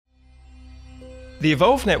The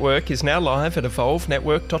Evolve Network is now live at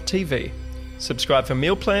evolvenetwork.tv. Subscribe for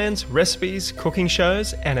meal plans, recipes, cooking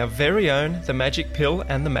shows, and our very own The Magic Pill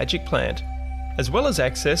and The Magic Plant, as well as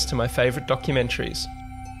access to my favourite documentaries.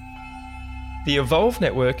 The Evolve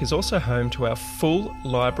Network is also home to our full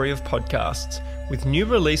library of podcasts, with new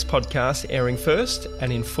release podcasts airing first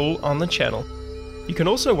and in full on the channel. You can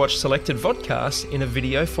also watch selected vodcasts in a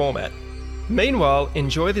video format. Meanwhile,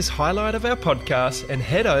 enjoy this highlight of our podcast and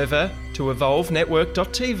head over to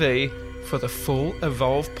evolvenetwork.tv for the full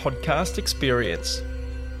Evolve podcast experience.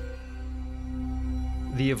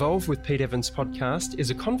 The Evolve with Pete Evans podcast is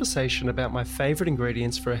a conversation about my favourite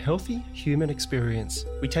ingredients for a healthy human experience.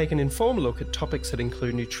 We take an informed look at topics that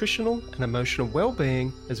include nutritional and emotional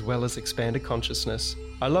well-being, as well as expanded consciousness.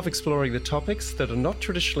 I love exploring the topics that are not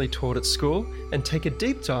traditionally taught at school and take a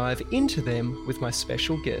deep dive into them with my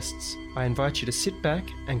special guests. I invite you to sit back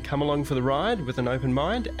and come along for the ride with an open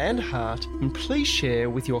mind and heart, and please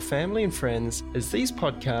share with your family and friends, as these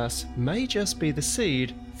podcasts may just be the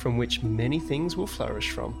seed from which many things will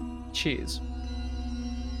flourish from. Cheers.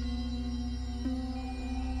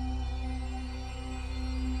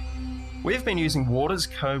 We've been using Waters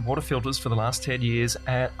Co. water filters for the last 10 years,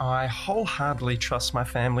 and I wholeheartedly trust my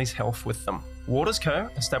family's health with them. Waters Co.,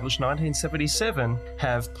 established 1977,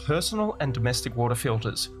 have personal and domestic water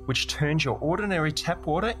filters, which turns your ordinary tap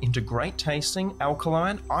water into great tasting,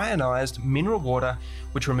 alkaline, ionized mineral water,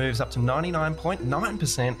 which removes up to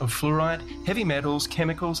 99.9% of fluoride, heavy metals,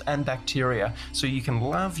 chemicals, and bacteria, so you can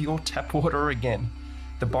love your tap water again.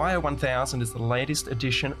 The Bio 1000 is the latest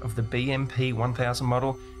edition of the BMP 1000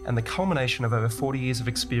 model and the culmination of over 40 years of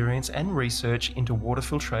experience and research into water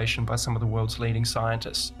filtration by some of the world's leading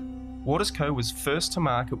scientists. Waters Co. was first to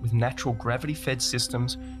market with natural gravity-fed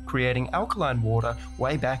systems, creating alkaline water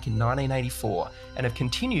way back in 1984, and have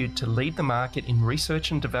continued to lead the market in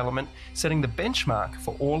research and development, setting the benchmark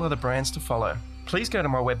for all other brands to follow. Please go to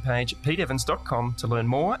my webpage, peteevans.com, to learn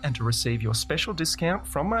more and to receive your special discount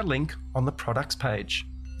from my link on the products page.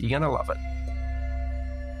 You're going to love it.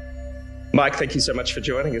 Mike, thank you so much for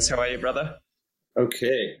joining us. How are you, brother?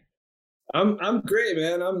 Okay. I'm great,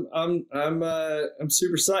 man. I'm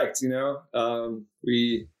super psyched, you know.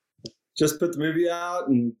 We just put the movie out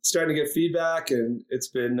and starting to get feedback, and it's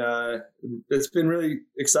been really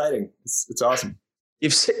exciting. It's awesome.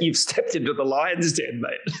 You've stepped into the lion's den,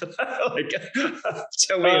 mate.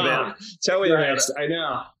 Tell me about it. I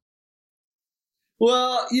know.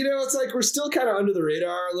 Well, you know, it's like we're still kind of under the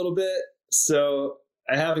radar a little bit, so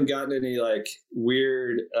I haven't gotten any like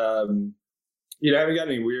weird, I haven't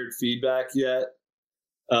gotten any weird feedback yet.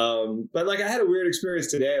 But like I had a weird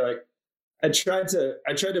experience today. Like I tried to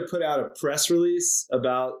put out a press release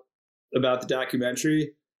about the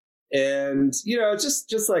documentary, and you know,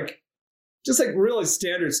 just like really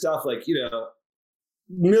standard stuff. Like, you know,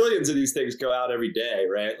 millions of these things go out every day,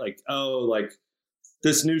 right? Like, oh, like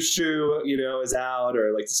this new shoe, you know, is out,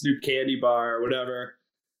 or like this new candy bar or whatever.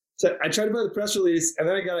 So I tried to put the press release, and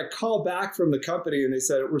then I got a call back from the company, and they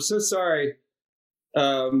said, "We're so sorry,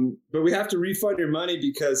 but we have to refund your money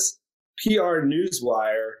because PR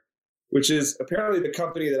Newswire, which is apparently the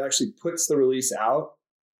company that actually puts the release out,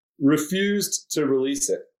 refused to release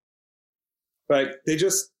it. Like they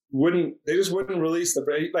just wouldn't release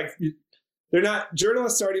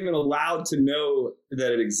journalists aren't even allowed to know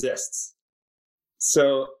that it exists.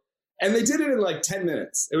 So, and they did it in like 10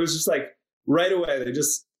 minutes. It was just like right away. They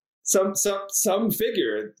just, some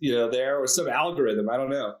figure, you know, there, or some algorithm, I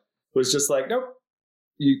don't know, was just like, nope,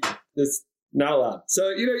 it's not allowed. So,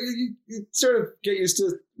 you know, you sort of get used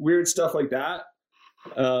to weird stuff like that.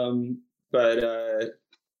 But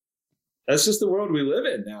that's just the world we live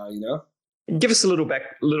in now, you know? Give us a little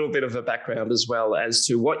bit of a background as well as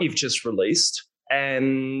to what you've just released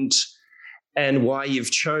and why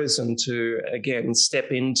you've chosen to, again,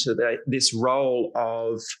 step into this role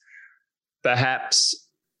of perhaps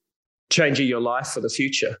changing your life for the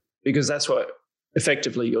future, because that's what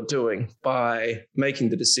effectively you're doing by making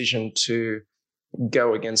the decision to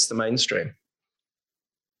go against the mainstream.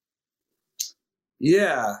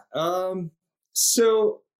 Yeah.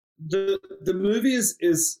 So the movie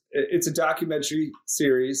it's a documentary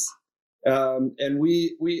series, and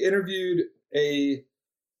we interviewed a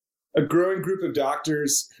growing group of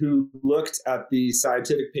doctors who looked at the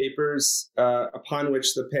scientific papers upon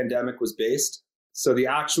which the pandemic was based. So the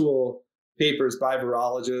actual papers by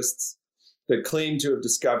virologists that claim to have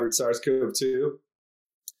discovered SARS-CoV-2.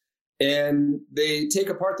 And they take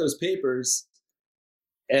apart those papers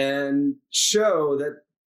and show that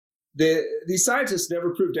these scientists never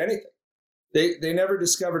proved anything. They never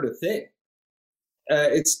discovered a thing.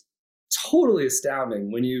 It's totally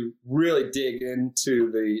astounding when you really dig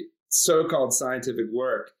into the so-called scientific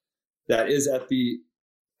work that is at the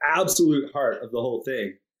absolute heart of the whole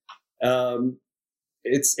thing.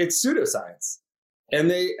 It's pseudoscience.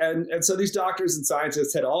 And so these doctors and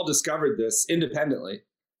scientists had all discovered this independently.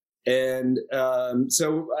 And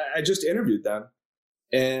so I just interviewed them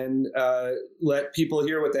and let people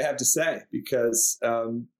hear what they have to say, because,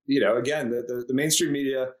 again, the mainstream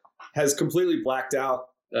media has completely blacked out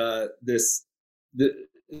these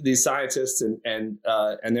scientists and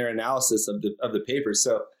their analysis of the papers.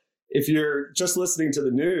 So if you're just listening to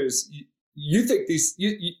the news, you think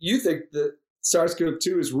you think that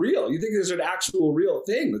SARS-CoV-2 is real. You think there's an actual real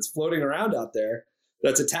thing that's floating around out there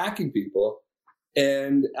that's attacking people,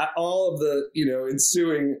 and all of the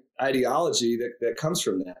ensuing ideology that comes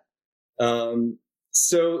from that.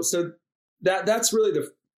 So that's really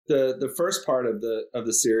the first part of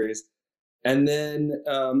the series, and then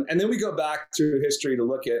we go back through history to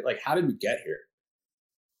look at, like, how did we get here?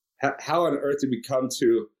 How on earth did we come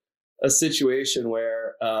to a situation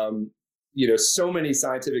where so many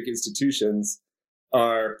scientific institutions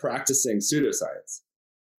are practicing pseudoscience?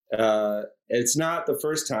 It's not the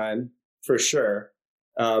first time, for sure,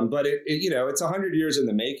 but it's 100 years in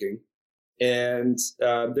the making, and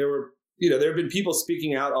there have been people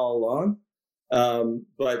speaking out all along,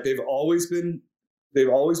 but they've always been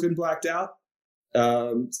blacked out.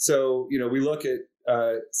 So we look at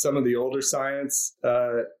some of the older science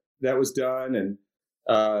that was done, and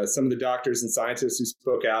some of the doctors and scientists who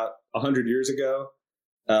spoke out 100 years ago.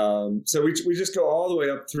 So we just go all the way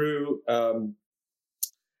up through.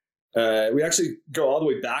 We actually go all the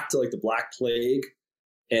way back to, like, the Black Plague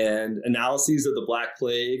and analyses of the Black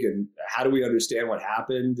Plague and how do we understand what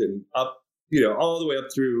happened, and up, all the way up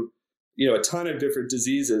through, a ton of different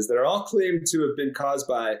diseases that are all claimed to have been caused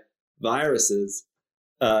by viruses,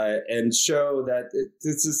 and show that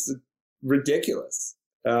it's just ridiculous.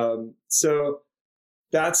 So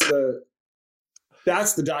that's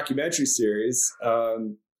the documentary series.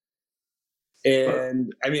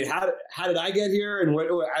 And I mean, how did I get here? And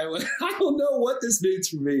I don't know what this means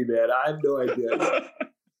for me, man. I have no idea.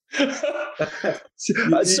 You've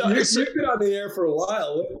been on the air for a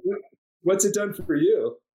while. What's it done for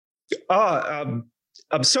you? I'm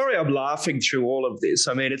sorry I'm laughing through all of this.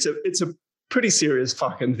 I mean, it's a pretty serious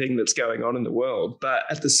fucking thing that's going on in the world. But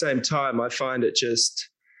at the same time, I find it just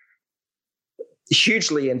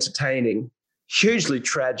hugely entertaining, hugely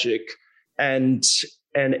tragic, and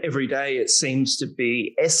every day it seems to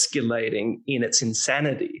be escalating in its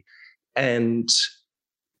insanity. And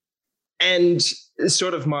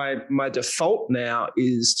sort of my default now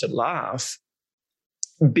is to laugh,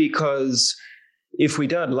 because if we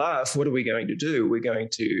don't laugh, what are we going to do? We're going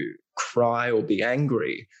to cry or be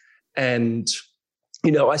angry. And,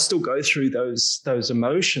 I still go through those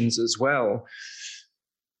emotions as well.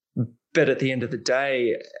 But at the end of the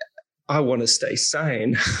day, I want to stay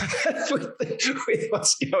sane with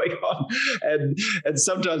what's going on. And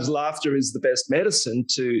sometimes laughter is the best medicine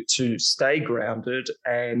to stay grounded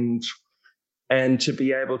and to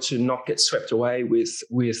be able to not get swept away with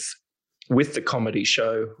the comedy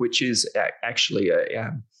show, which is actually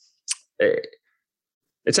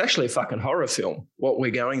it's actually a fucking horror film, what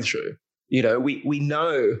we're going through. We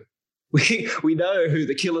know who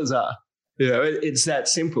the killers are. It's that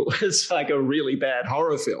simple. It's like a really bad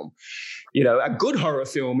horror film. A good horror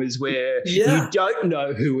film is where you don't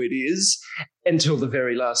know who it is until the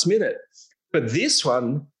very last minute. But this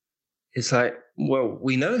one is like, well,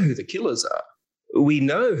 we know who the killers are. We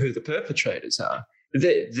know who the perpetrators are.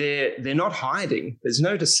 They're not hiding. There's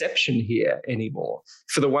no deception here anymore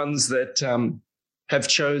for the ones that have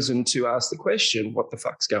chosen to ask the question, what the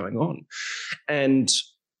fuck's going on? And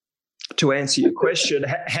to answer your question,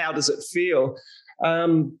 how does it feel?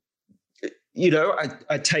 I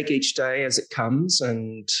take each day as it comes,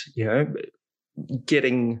 and,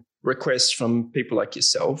 getting requests from people like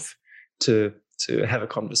yourself to have a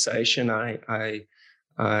conversation, I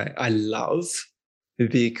love,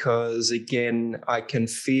 because, again, I can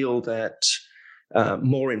feel that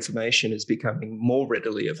more information is becoming more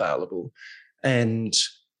readily available. And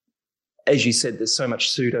as you said, there's so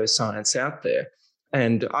much pseudoscience out there.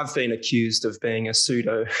 And I've been accused of being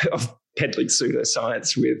of peddling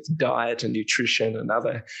pseudoscience with diet and nutrition and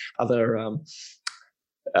other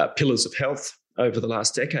pillars of health over the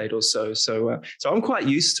last decade or so. So I'm quite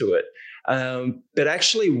used to it. But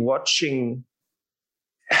actually watching,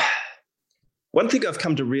 one thing I've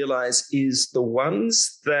come to realize is the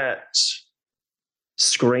ones that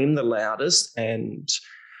scream the loudest and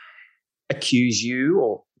accuse you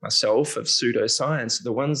or myself of pseudoscience are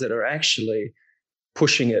the ones that are actually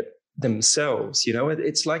pushing it themselves.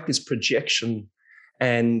 It's like this projection.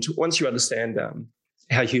 And once you understand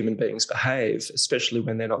how human beings behave, especially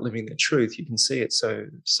when they're not living their truth, you can see it so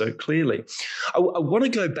clearly. I want to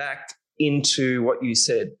go back into what you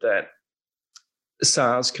said, that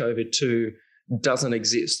SARS-CoV-2 doesn't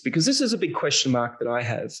exist, because this is a big question mark that I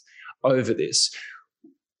have over this.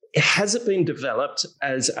 Has it been developed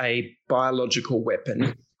as a biological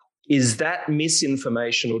weapon? Is that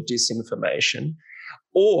misinformation or disinformation?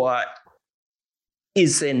 Or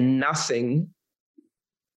is there nothing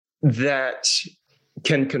that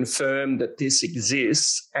can confirm that this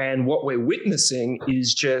exists, and what we're witnessing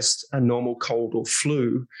is just a normal cold or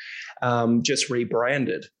flu, just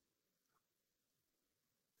rebranded?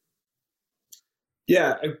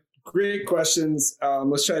 Yeah, great questions.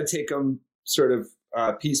 Let's try to take them sort of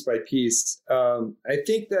piece by piece. I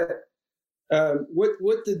think that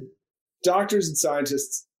what the doctors and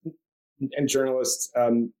scientists and journalists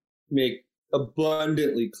make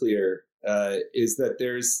abundantly clear is that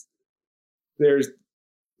there's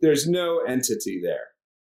no entity there.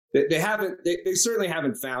 They certainly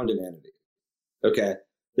haven't found an entity. Okay,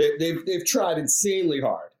 they've tried insanely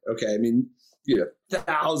hard. Okay, I mean,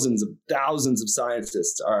 thousands of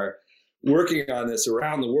scientists are working on this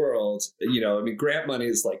around the world. I mean, grant money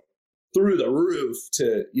is like through the roof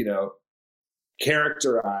to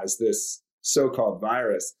characterize this so-called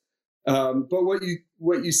virus. But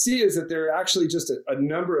what you see is that there are actually just a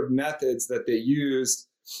number of methods that they use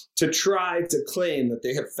to try to claim that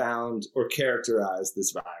they have found or characterized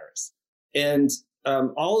this virus, and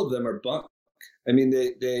all of them are bunk. I mean,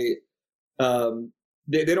 they don't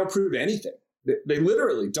prove anything. They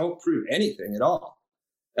literally don't prove anything at all.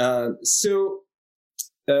 So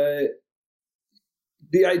the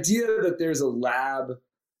idea that there's a lab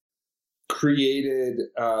created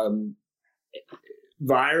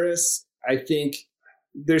virus, I think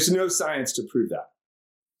there's no science to prove that.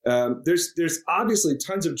 There's obviously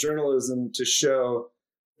tons of journalism to show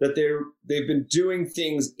that they've been doing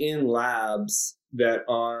things in labs that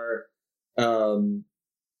are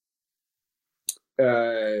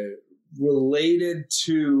related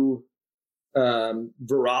to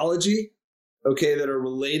virology, okay, that are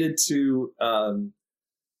related to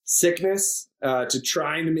sickness, to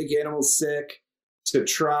trying to make animals sick, to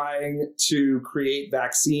trying to create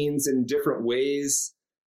vaccines in different ways.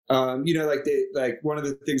 Like one of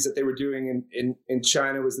the things that they were doing in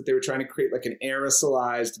China was that they were trying to create like an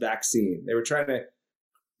aerosolized vaccine. They were trying to,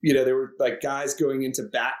 there were like guys going into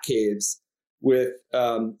bat caves with,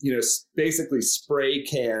 basically spray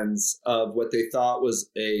cans of what they thought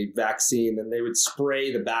was a vaccine, and they would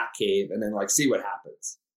spray the bat cave and then like see what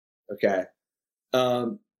happens. Okay.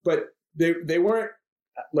 But they weren't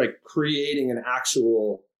like creating an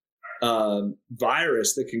actual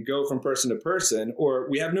virus that can go from person to person, or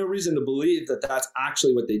we have no reason to believe that that's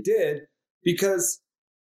actually what they did, because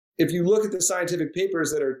if you look at the scientific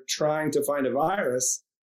papers that are trying to find a virus,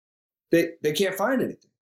 they can't find anything.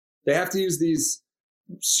 They have to use these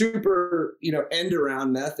super, end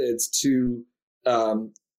around methods to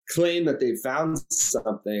claim that they found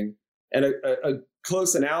something. And a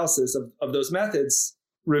close analysis of those methods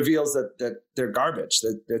reveals that they're garbage.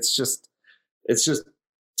 That it's just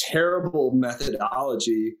terrible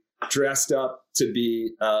methodology dressed up to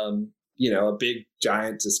be, a big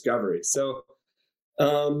giant discovery. So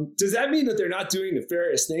does that mean that they're not doing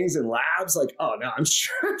nefarious things in labs? Like, oh no, I'm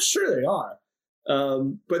sure they are.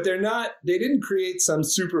 But they didn't create some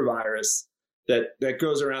super virus that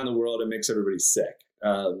goes around the world and makes everybody sick.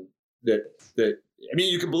 You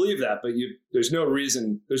can believe that, but there's no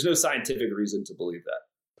scientific reason to believe that.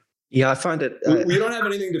 Yeah, I find it. We don't have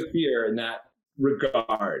anything to fear in that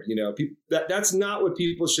regard. That's not what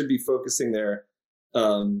people should be focusing their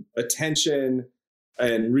attention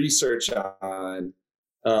and research on.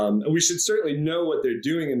 We should certainly know what they're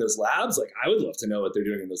doing in those labs. Like, I would love to know what they're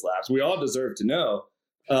doing in those labs. We all deserve to know.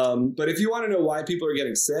 But if you want to know why people are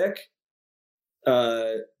getting sick,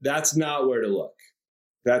 that's not where to look.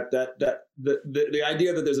 The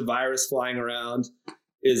idea that there's a virus flying around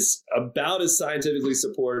is about as scientifically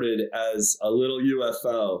supported as a little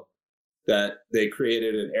UFO that they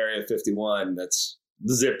created in Area 51 that's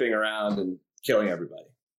zipping around and killing everybody.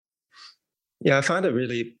 Yeah, I find it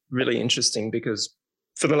really, really interesting because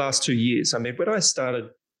for the last 2 years, when I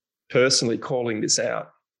started personally calling this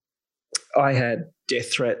out, I had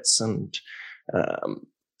death threats, and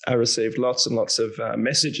I received lots and lots of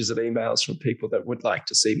messages and emails from people that would like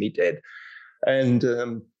to see me dead.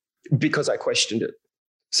 And because I questioned it,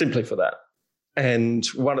 simply for that. And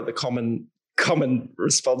one of the common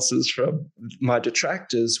responses from my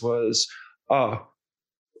detractors was,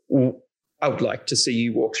 I would like to see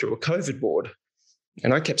you walk through a COVID ward.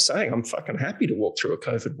 And I kept saying, I'm fucking happy to walk through a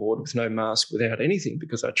COVID ward with no mask, without anything,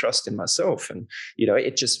 because I trust in myself. And,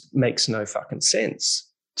 it just makes no fucking sense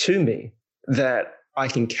to me that I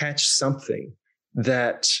can catch something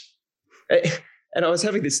that, and I was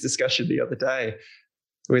having this discussion the other day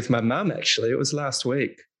with my mum, actually. It was last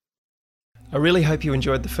week. I really hope you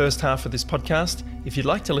enjoyed the first half of this podcast. If you'd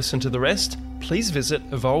like to listen to the rest, please visit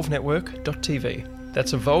evolvenetwork.tv.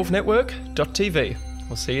 That's evolvenetwork.tv.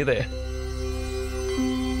 We'll see you there.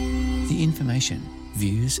 The information,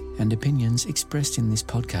 views, and opinions expressed in this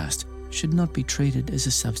podcast should not be treated as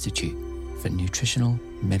a substitute for nutritional,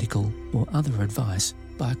 medical, or other advice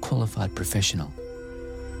by a qualified professional.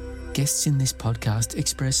 Guests in this podcast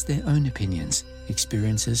express their own opinions,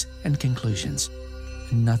 experiences, and conclusions.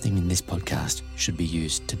 Nothing in this podcast should be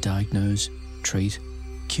used to diagnose, treat,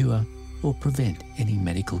 cure, or prevent any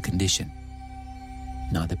medical condition.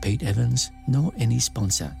 Neither Pete Evans nor any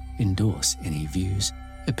sponsor endorse any views,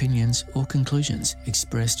 opinions, or conclusions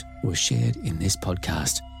expressed or shared in this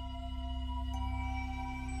podcast.